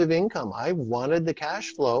positive income. I wanted the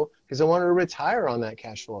cash flow because I wanted to retire on that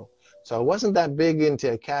cash flow. So I wasn't that big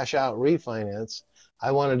into cash out refinance.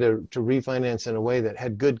 I wanted to refinance in a way that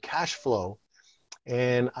had good cash flow.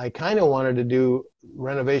 And I kind of wanted to do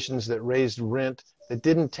renovations that raised rent that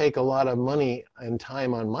didn't take a lot of money and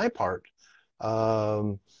time on my part,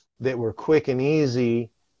 that were quick and easy.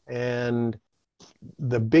 And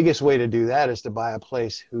the biggest way to do that is to buy a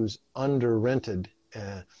place who's under rented.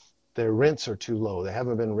 Their rents are too low. They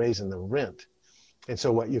haven't been raising the rent. And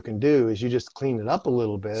so what you can do is you just clean it up a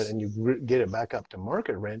little bit and you get it back up to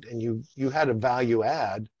market rent, and you had a value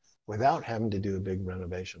add without having to do a big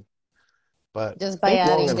renovation. But Just by think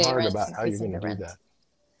long adding and the hard rent, about how you're increasing going to the do rent. that.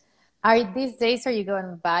 Are these days, are you going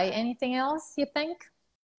to buy anything else, you think?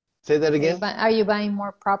 Say that Are you, again. are you buying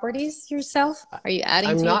more properties yourself? Are you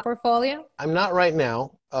adding I'm to your not. portfolio? I'm not right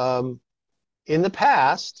now. In the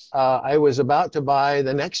past, I was about to buy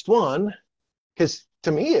the next one because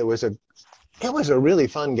to me it was a really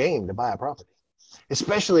fun game to buy a property,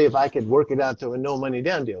 especially if I could work it out to a no money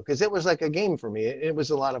down deal because it was like a game for me. It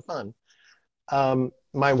was a lot of fun.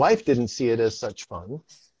 My wife didn't see it as such fun.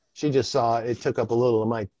 She just saw it took up a little of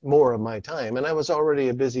my more of my time, and I was already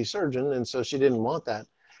a busy surgeon, and so she didn't want that.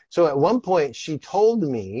 So at one point, she told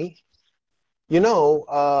me, you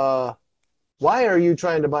know, why are you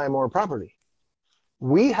trying to buy more property?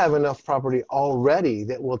 We have enough property already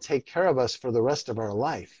that will take care of us for the rest of our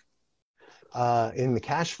life in the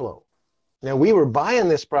cash flow. Now, we were buying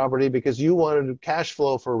this property because you wanted cash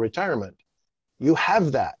flow for retirement. You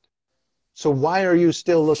have that. So why are you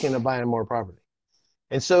still looking at buying more property?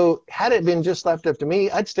 And so had it been just left up to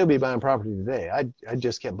me, I'd still be buying property today. I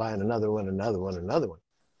just kept buying another one, another one, another one.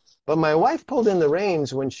 But my wife pulled in the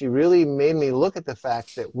reins when she really made me look at the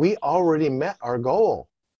fact that we already met our goal.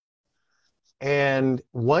 And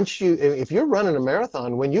once if you're running a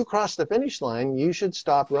marathon, when you cross the finish line, you should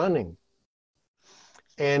stop running.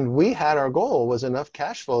 And we had our goal was enough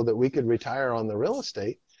cash flow that we could retire on the real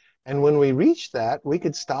estate. And when we reached that, we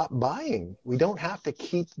could stop buying. We don't have to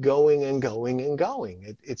keep going and going and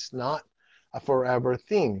going. It's not a forever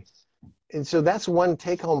thing. And so that's one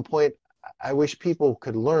take-home point I wish people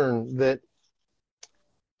could learn, that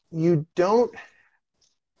you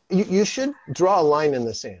should draw a line in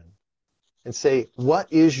the sand and say,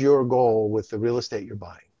 what is your goal with the real estate you're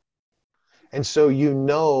buying? And so you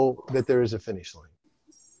know that there is a finish line.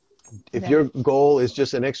 If your goal is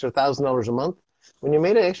just an extra $1,000 a month, when you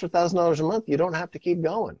made an extra $1,000 a month, you don't have to keep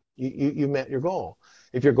going. You met your goal.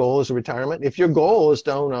 If your goal is retirement, if your goal is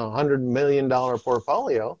to own $100 million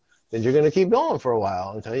portfolio, then you're going to keep going for a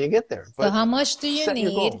while until you get there. So But how much do you set your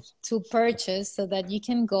need goals. to purchase so that you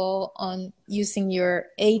can go on using your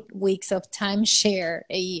 8 weeks of timeshare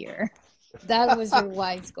a year? That was your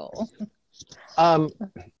wise goal.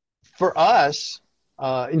 For us,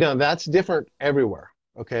 that's different everywhere.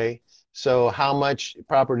 Okay. So how much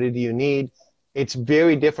property do you need? It's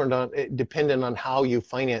very different dependent on how you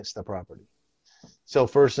finance the property. So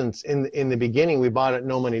for instance, in the beginning, we bought it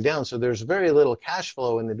no money down. So there's very little cash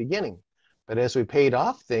flow in the beginning. But as we paid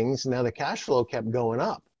off things, now the cash flow kept going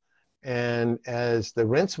up. And as the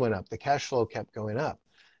rents went up, the cash flow kept going up.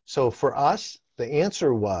 So for us, the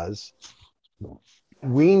answer was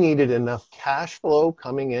we needed enough cash flow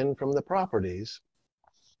coming in from the properties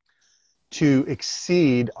to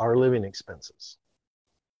exceed our living expenses.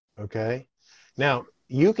 Okay? Now,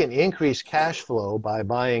 you can increase cash flow by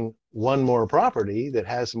buying one more property that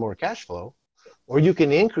has more cash flow, or you can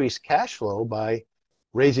increase cash flow by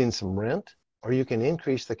raising some rent, or you can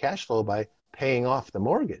increase the cash flow by paying off the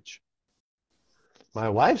mortgage. My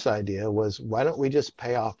wife's idea was, why don't we just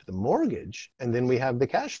pay off the mortgage and then we have the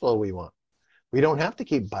cash flow we want? We don't have to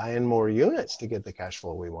keep buying more units to get the cash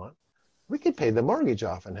flow we want. We could pay the mortgage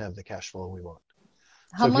off and have the cash flow we want.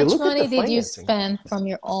 How much money did you spend from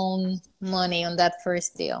your own money on that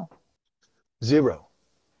first deal? Zero.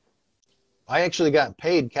 I actually got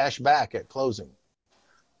paid cash back at closing.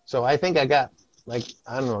 So I think I got like,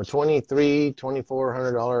 I don't know,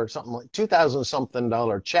 $2,400, something like $2,000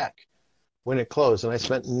 something check when it closed. And I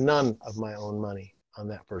spent none of my own money on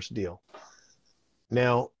that first deal.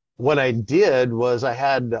 Now, what I did was I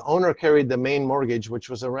had the owner carried the main mortgage, which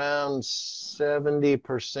was around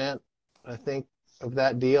 70%, I think, of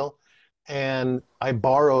that deal. And I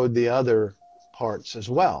borrowed the other parts as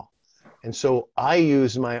well. And so I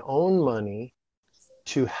used my own money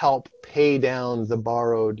to help pay down the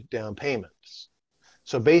borrowed down payments.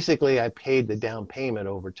 So basically I paid the down payment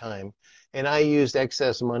over time, and I used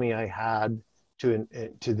excess money I had to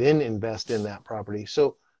then invest in that property.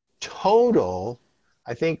 So total,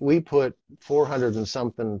 I think we put 400 and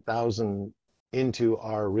something thousand into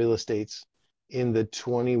our real estates in the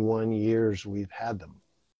 21 years we've had them.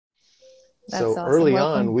 That's so awesome. early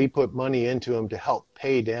on, we put money into them to help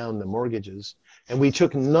pay down the mortgages, and we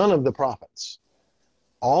took none of the profits.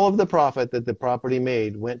 All of the profit that the property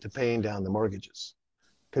made went to paying down the mortgages,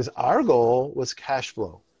 because our goal was cash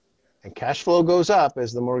flow, and cash flow goes up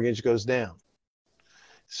as the mortgage goes down.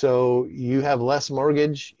 So you have less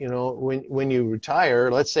mortgage, when you retire.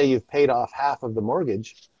 Let's say you've paid off half of the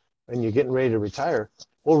mortgage and you're getting ready to retire.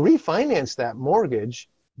 Well, refinance that mortgage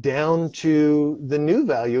down to the new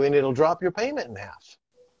value, and it'll drop your payment in half.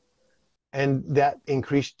 And that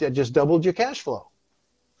just doubled your cash flow.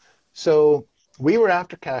 So we were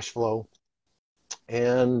after cash flow,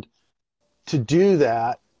 and to do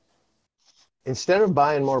that, instead of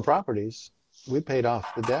buying more properties, we paid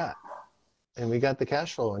off the debt and we got the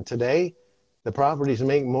cash flow. And today, the properties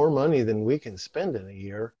make more money than we can spend in a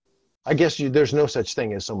year. I guess there's no such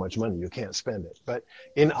thing as so much money you can't spend it. But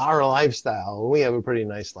in our lifestyle, we have a pretty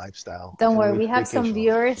nice lifestyle, Don't and worry, we we have some vacation a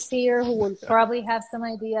lot. viewers here who will probably have some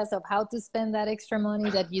ideas of how to spend that extra money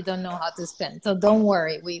that you don't know how to spend. So don't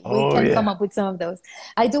worry, we Oh can come yeah, up with some of those.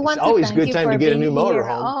 I do it's want to always a thank good you time to for get a being new here.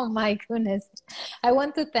 motorhome. Oh my goodness. I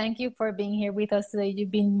want to thank you for being here with us today. You've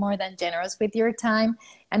been more than generous with your time.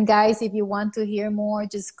 And guys, if you want to hear more,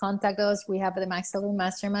 just contact us. We have the Max Salary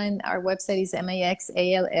Mastermind. Our website is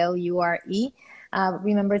MAXALLURE.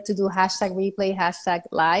 Remember to do hashtag replay, hashtag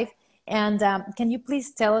live. And can you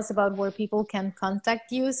please tell us about where people can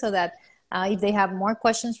contact you so that if they have more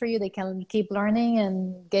questions for you, they can keep learning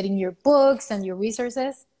and getting your books and your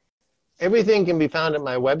resources? Everything can be found at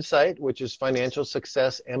my website, which is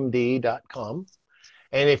FinancialSuccessMD.com.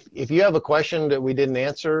 And if you have a question that we didn't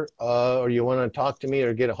answer, or you want to talk to me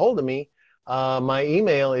or get a hold of me, my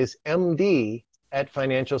email is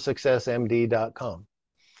md@financialsuccessmd.com.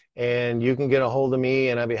 And you can get a hold of me,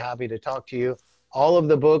 and I'd be happy to talk to you. All of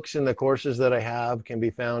the books and the courses that I have can be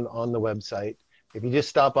found on the website. If you just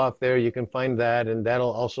stop off there, you can find that, and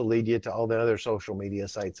that'll also lead you to all the other social media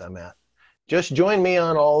sites I'm at. Just join me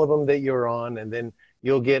on all of them that you're on, and then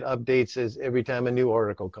you'll get updates as every time a new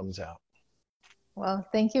article comes out. Well,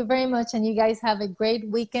 thank you very much. And you guys have a great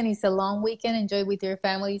weekend. It's a long weekend. Enjoy with your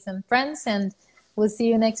families and friends, and we'll see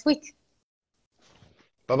you next week.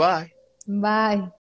 Bye-bye. Bye.